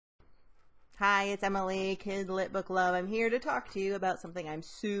Hi, it's Emily, Kid Lit Book Love. I'm here to talk to you about something I'm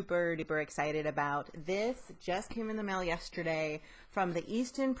super duper excited about. This just came in the mail yesterday from the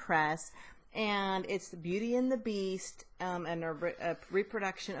Easton Press, and it's the Beauty and the Beast, and a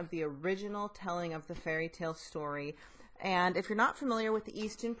reproduction of the original telling of the fairy tale story. And if you're not familiar with the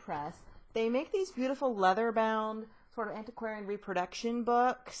Easton Press, they make these beautiful leather-bound sort of antiquarian reproduction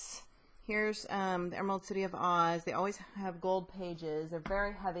books. Here's the Emerald City of Oz. They always have gold pages. They're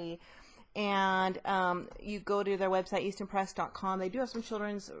very heavy. And you go to their website, eastonpress.com. They do have some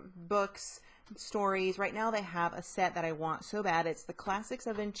children's books, stories. Right now they have a set that I want so bad. It's the Classics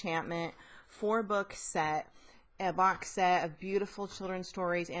of Enchantment 4-book set, a box set of beautiful children's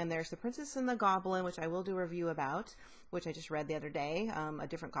stories. And there's The Princess and the Goblin, which I will do a review about, which I just read the other day, a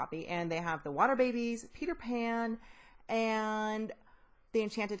different copy. And they have The Water Babies, Peter Pan, and The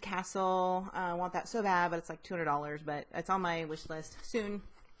Enchanted Castle. I want that so bad, but it's like $200, but it's on my wish list soon.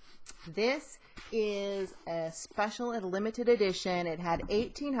 This is a special and limited edition. It had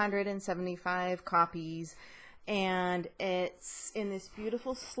 1,875 copies, and it's in this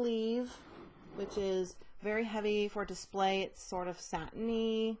beautiful sleeve, which is very heavy for display. It's sort of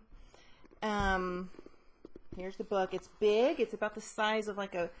satiny. Here's the book. It's big. It's about the size of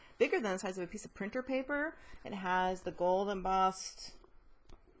bigger than the size of a piece of printer paper. It has the gold embossed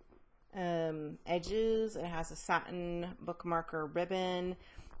edges. It has a satin bookmarker ribbon.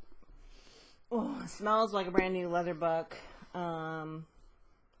 Oh, it smells like a brand new leather book. I'm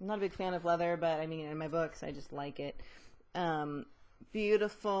not a big fan of leather, but I mean, in my books, I just like it.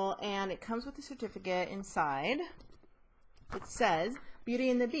 Beautiful, and it comes with a certificate inside. It says, Beauty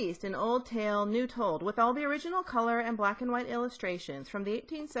and the Beast, an old tale new told, with all the original color and black and white illustrations from the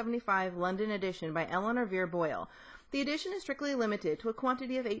 1875 London edition by Eleanor Vere Boyle. The edition is strictly limited to a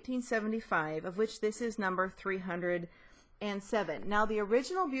quantity of 1875, of which this is number 307. Now, the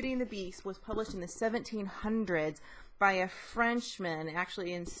original Beauty and the Beast was published in the 1700s by a Frenchman,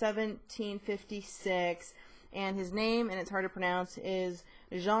 actually in 1756, and his name, and it's hard to pronounce, is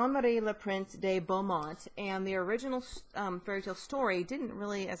Jean-Marie Le Prince de Beaumont, and the original fairy tale story didn't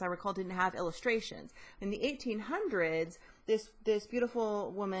really, as I recall, didn't have illustrations. In the 1800s, this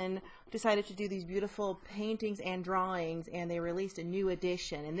beautiful woman decided to do these beautiful paintings and drawings, and they released a new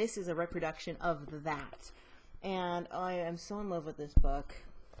edition, and this is a reproduction of that. And I am so in love with this book.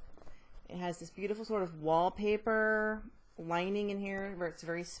 It has this beautiful sort of wallpaper lining in here where it's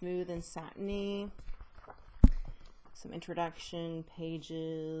very smooth and satiny. Some introduction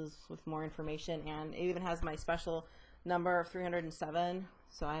pages with more information, and it even has my special number of 307.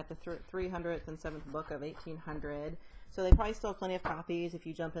 So I have the 307th book of 1800. So they probably still have plenty of copies if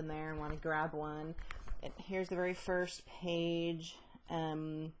you jump in there and want to grab one. Here's the very first page.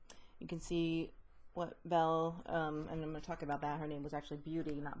 You can see what Belle, and I'm going to talk about that. Her name was actually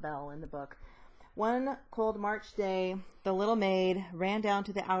Beauty, not Belle, in the book. One cold March day, the little maid ran down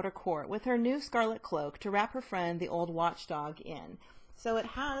to the outer court with her new scarlet cloak to wrap her friend, the old watchdog, in. So it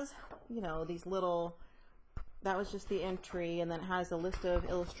has, these little, that was just the entry, and then it has a list of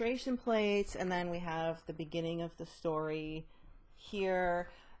illustration plates, and then we have the beginning of the story here.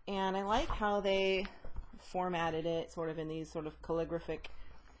 And I like how they formatted it sort of in these sort of calligraphic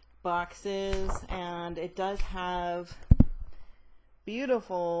boxes, and it does have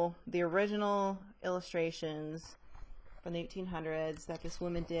the original illustrations from the 1800s that this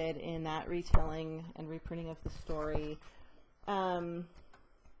woman did in that retelling and reprinting of the story. It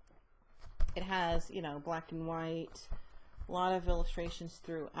has, black and white, a lot of illustrations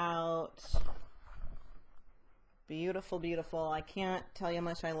throughout. Beautiful, beautiful. I can't tell you how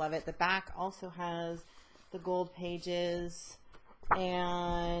much I love it. The back also has the gold pages.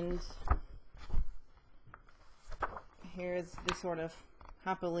 And here's the sort of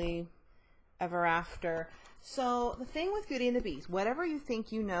happily ever after. So the thing with Beauty and the Beast, whatever you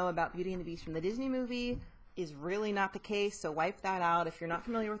think you know about Beauty and the Beast from the Disney movie is really not the case. So wipe that out if you're not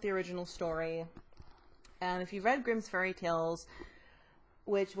familiar with the original story. And if you've read Grimm's Fairy Tales,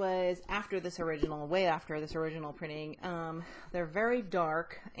 which was after this original, way after this original printing, they're very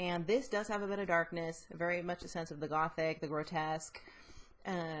dark, and this does have a bit of darkness, very much a sense of the gothic, the grotesque,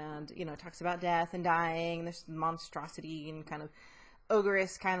 and, it talks about death and dying. There's monstrosity and kind of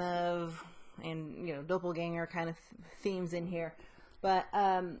ogreous kind of, and, doppelganger kind of themes in here. But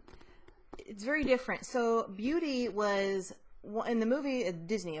it's very different. So Beauty was, in the movie,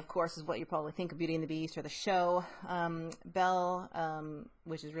 Disney, of course, is what you probably think of Beauty and the Beast, or the show. Belle,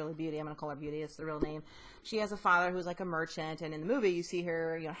 which is really Beauty, I'm going to call her Beauty, it's the real name. She has a father who's like a merchant, and in the movie you see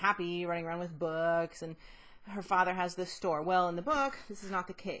her, happy, running around with books, and her father has this store. Well, in the book, this is not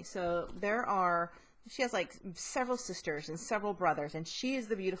the case. So there are she has like several sisters and several brothers, and she is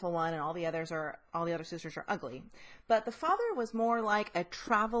the beautiful one, and all the other sisters are ugly. But the father was more like a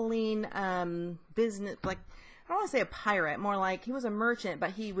traveling business, like, I don't want to say a pirate, more like he was a merchant,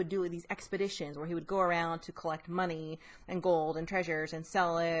 but he would do these expeditions where he would go around to collect money and gold and treasures and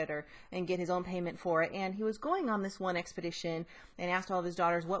sell it and get his own payment for it. And he was going on this one expedition and asked all of his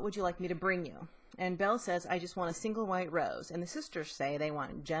daughters, "What would you like me to bring you?" And Belle says, "I just want a single white rose." And the sisters say they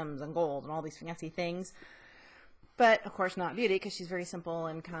want gems and gold and all these fancy things. But, of course, not Beauty, because she's very simple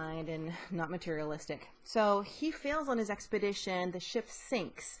and kind and not materialistic. So he fails on his expedition. The ship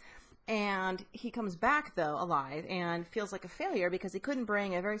sinks. And he comes back, though, alive, and feels like a failure because he couldn't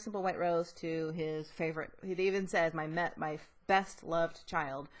bring a very simple white rose to his favorite. He even says, my best loved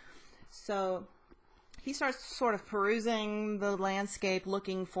child. So he starts sort of perusing the landscape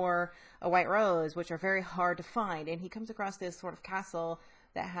looking for a white rose, which are very hard to find. And he comes across this sort of castle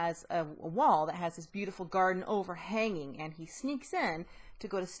that has a wall that has this beautiful garden overhanging. And he sneaks in to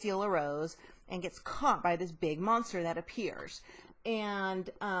go to steal a rose and gets caught by this big monster that appears. And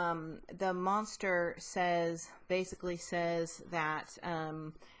the monster basically says that,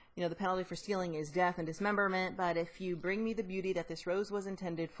 you know, the penalty for stealing is death and dismemberment, but if you bring me the beauty that this rose was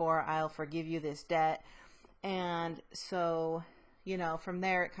intended for, I'll forgive you this debt. And so, you know, from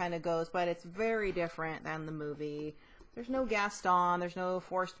there it kind of goes, but it's very different than the movie. There's no Gaston, there's no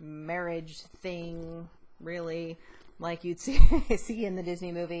forced marriage thing, really, like you'd see in the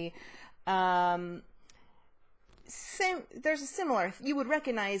Disney movie. There's a similar, you would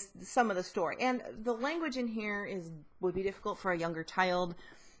recognize some of the story, and the language in here would be difficult for a younger child,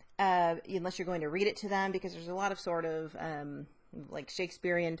 unless you're going to read it to them, because there's a lot of sort of like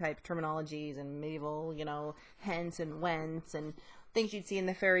Shakespearean type terminologies and medieval, you know, hence and whence and things you'd see in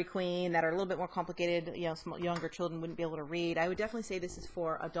the Fairy Queen that are a little bit more complicated. You know, younger children wouldn't be able to read. I would definitely say this is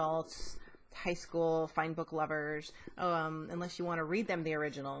for adults, high school, fine book lovers, unless you want to read them the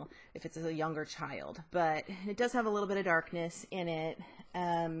original if it's a younger child. But it does have a little bit of darkness in it.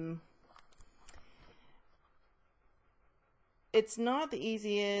 It's not the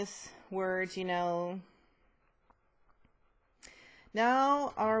easiest words, you know.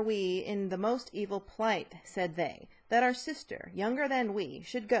 "Now are we in the most evil plight," said they, "that our sister, younger than we,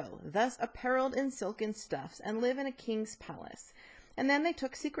 should go, thus apparelled in silken stuffs, and live in a king's palace." And then they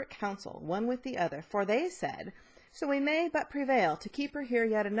took secret counsel, one with the other, for they said, "So we may but prevail to keep her here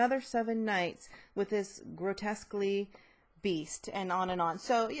yet another 7 nights with this grotesquely beast," and on and on.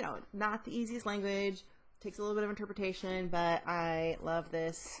 So, you know, not the easiest language, takes a little bit of interpretation, but I love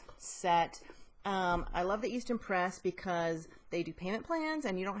this set. I love the Easton Press because they do payment plans,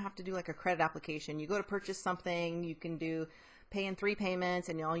 and you don't have to do like a credit application. You go to purchase something, you can pay in 3 payments,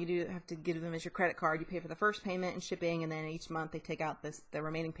 and all you have to give them is your credit card. You pay for the first payment and shipping, and then each month they take out the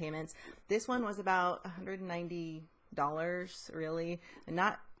remaining payments. This one was about $190, really, and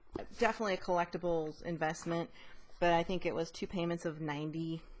definitely a collectibles investment, but I think it was 2 payments of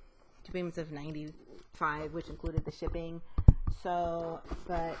 $95, which included the shipping. So,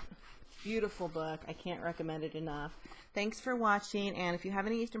 but beautiful book. I can't recommend it enough. Thanks for watching, and if you have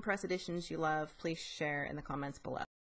any Easton Press editions you love, please share in the comments below.